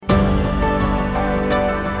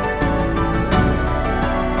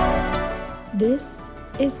This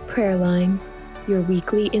is Prayerline, your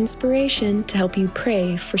weekly inspiration to help you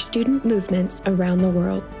pray for student movements around the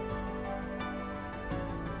world.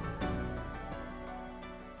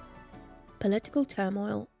 Political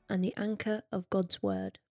turmoil and the anchor of God's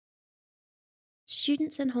word.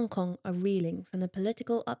 Students in Hong Kong are reeling from the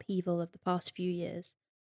political upheaval of the past few years.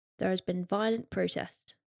 There has been violent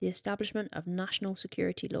protest, the establishment of national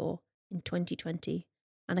security law in 2020,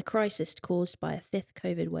 and a crisis caused by a fifth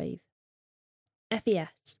COVID wave.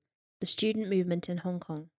 FES, the student movement in Hong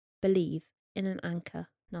Kong, believe in an anchor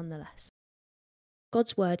nonetheless.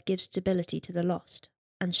 God's word gives stability to the lost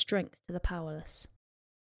and strength to the powerless.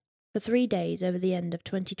 For 3 days over the end of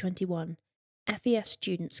 2021, FES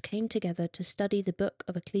students came together to study the book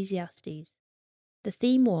of Ecclesiastes. The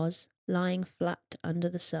theme was lying flat under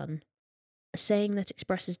the sun, a saying that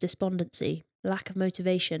expresses despondency, lack of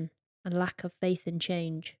motivation, and lack of faith in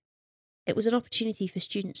change. It was an opportunity for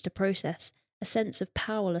students to process a sense of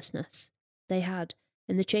powerlessness they had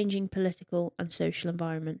in the changing political and social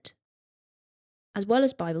environment. As well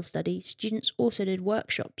as Bible study, students also did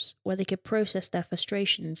workshops where they could process their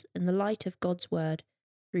frustrations in the light of God's word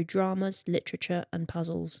through dramas, literature, and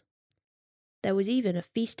puzzles. There was even a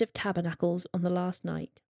Feast of Tabernacles on the last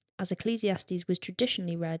night, as Ecclesiastes was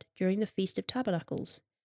traditionally read during the Feast of Tabernacles.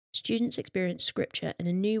 Students experienced scripture in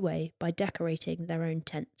a new way by decorating their own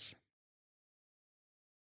tents.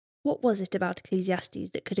 What was it about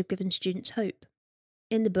Ecclesiastes that could have given students hope?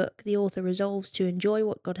 In the book, the author resolves to enjoy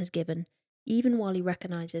what God has given, even while he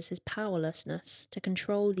recognises his powerlessness to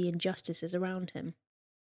control the injustices around him.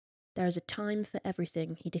 There is a time for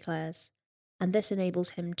everything, he declares, and this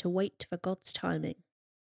enables him to wait for God's timing.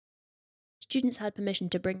 Students had permission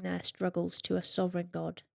to bring their struggles to a sovereign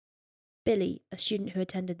God. Billy, a student who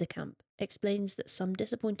attended the camp, explains that some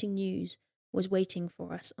disappointing news was waiting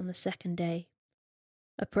for us on the second day.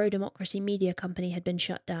 A pro-democracy media company had been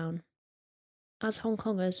shut down. As Hong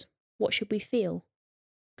Kongers, what should we feel?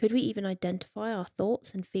 Could we even identify our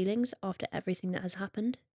thoughts and feelings after everything that has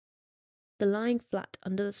happened? The lying flat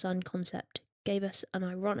under the sun concept gave us an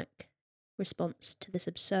ironic response to this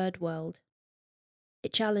absurd world.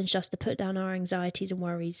 It challenged us to put down our anxieties and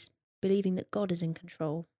worries, believing that God is in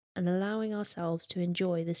control, and allowing ourselves to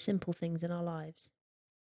enjoy the simple things in our lives.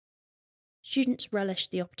 Students relished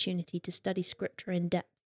the opportunity to study scripture in depth,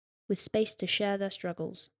 with space to share their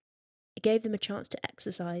struggles. It gave them a chance to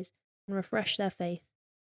exercise and refresh their faith,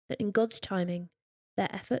 that in God's timing, their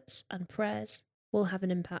efforts and prayers will have an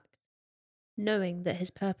impact. Knowing that his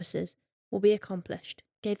purposes will be accomplished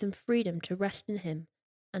gave them freedom to rest in him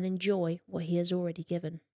and enjoy what he has already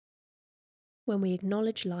given. When we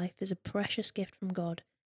acknowledge life as a precious gift from God,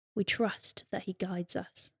 we trust that he guides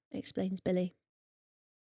us, explains Billy.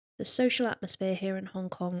 The social atmosphere here in Hong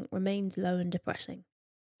Kong remains low and depressing,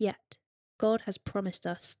 yet God has promised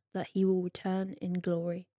us that he will return in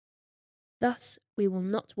glory. Thus, we will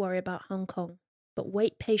not worry about Hong Kong, but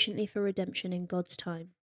wait patiently for redemption in God's time.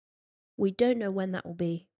 We don't know when that will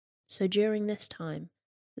be, so during this time,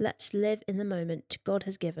 let's live in the moment God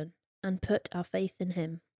has given and put our faith in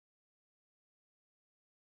him.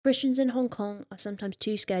 Christians in Hong Kong are sometimes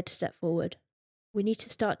too scared to step forward. We need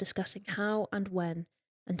to start discussing how and when,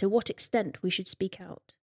 and to what extent we should speak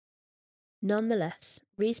out. Nonetheless,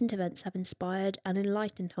 recent events have inspired and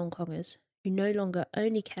enlightened Hong Kongers who no longer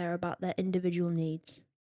only care about their individual needs.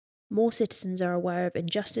 More citizens are aware of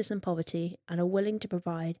injustice and poverty and are willing to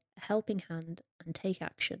provide a helping hand and take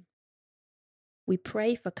action. We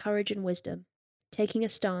pray for courage and wisdom. Taking a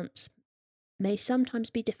stance may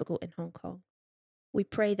sometimes be difficult in Hong Kong. We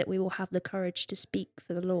pray that we will have the courage to speak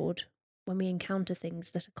for the Lord when we encounter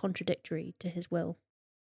things that are contradictory to his will.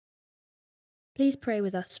 Please pray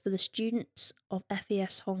with us for the students of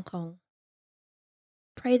FES Hong Kong.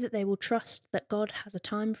 Pray that they will trust that God has a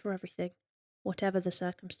time for everything, whatever the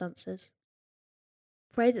circumstances.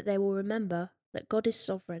 Pray that they will remember that God is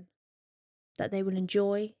sovereign, that they will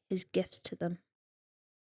enjoy his gifts to them.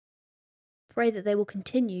 Pray that they will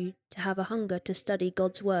continue to have a hunger to study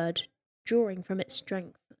God's word, drawing from its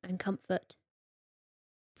strength and comfort.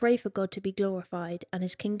 Pray for God to be glorified and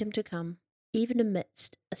his kingdom to come, even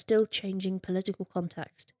amidst a still changing political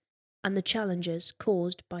context and the challenges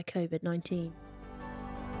caused by COVID-19.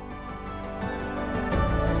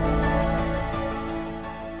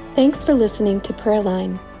 Thanks for listening to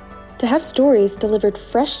Prayerline. To have stories delivered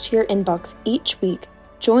fresh to your inbox each week,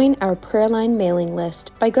 join our Prayerline mailing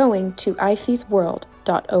list by going to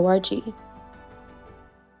ifesworld.org.